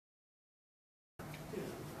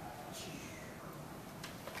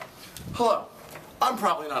Hello. I'm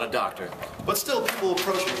probably not a doctor, but still people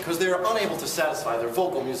approach me because they are unable to satisfy their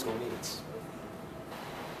vocal musical needs.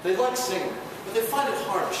 They like singing, but they find it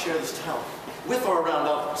hard to share this talent with or around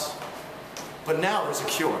others. But now there's a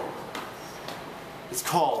cure. It's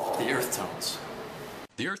called the Earth Tones.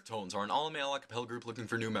 The Earth Tones are an all-male a cappella group looking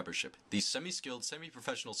for new membership. These semi-skilled,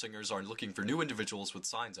 semi-professional singers are looking for new individuals with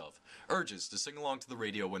signs of urges to sing along to the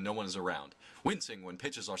radio when no one is around, wincing when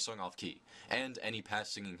pitches are sung off-key, and any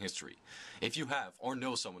past singing history. If you have or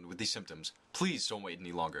know someone with these symptoms, please don't wait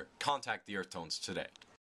any longer. Contact the Earth Tones today.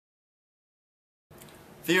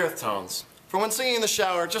 The Earth Tones. For when singing in the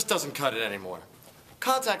shower just doesn't cut it anymore.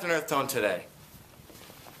 Contact an Earth Tone today.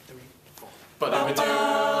 3, 4.